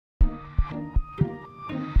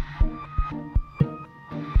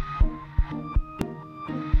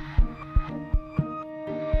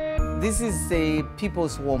This is a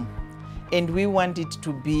people's home, and we want it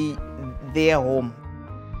to be their home.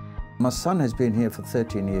 My son has been here for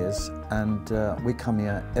 13 years, and we come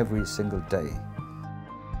here every single day.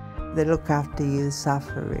 They look after you, the staff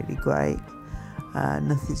are really great,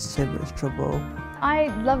 nothing's too much trouble. I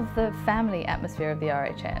love the family atmosphere of the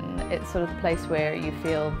RHN. It's sort of the place where you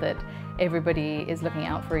feel that everybody is looking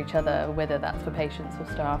out for each other, whether that's for patients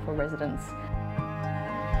or staff or residents.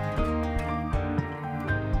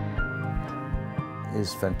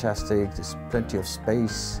 It's fantastic, there's plenty of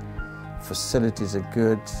space, facilities are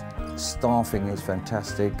good, staffing is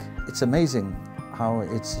fantastic. It's amazing how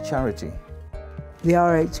it's a charity. The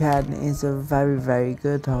RHN is a very, very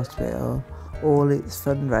good hospital. All its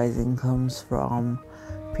fundraising comes from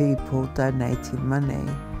people donating money,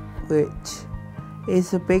 which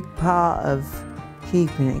is a big part of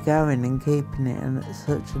keeping it going and keeping it in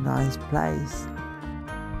such a nice place.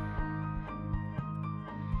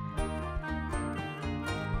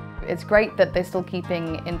 It's great that they're still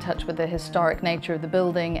keeping in touch with the historic nature of the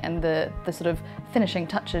building, and the sort of finishing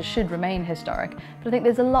touches should remain historic. But I think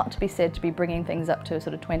there's a lot to be said to be bringing things up to a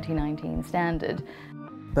sort of 2019 standard.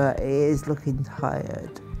 But it is looking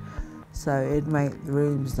tired, so it'd make the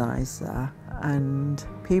rooms nicer and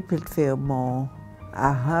people would feel more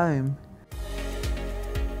at home.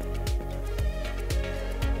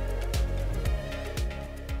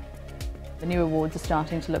 The newer wards are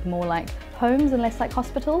starting to look more like homes and less like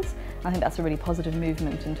hospitals. I think that's a really positive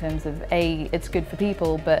movement in terms of A, it's good for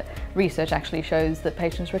people, but research actually shows that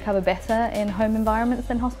patients recover better in home environments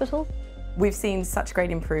than hospitals. We've seen such great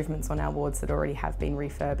improvements on our wards that already have been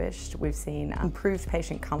refurbished. We've seen improved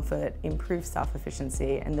patient comfort, improved staff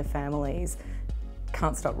efficiency, and the families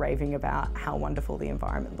can't stop raving about how wonderful the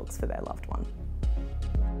environment looks for their loved one.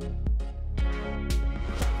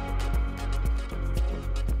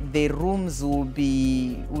 The rooms will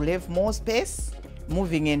have more space,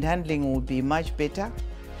 moving and handling will be much better.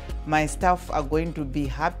 My staff are going to be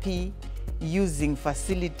happy using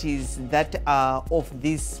facilities that are of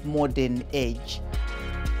this modern age.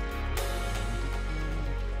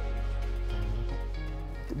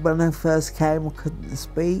 When I first came, I couldn't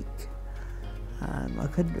speak. I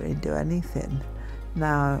couldn't really do anything.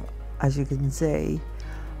 Now, as you can see,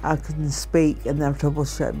 I can speak and they have trouble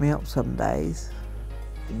shutting me up some days.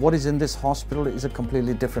 What is in this hospital is a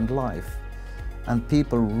completely different life, and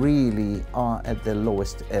people really are at their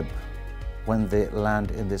lowest ebb when they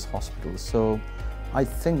land in this hospital. So I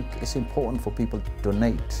think it's important for people to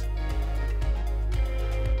donate.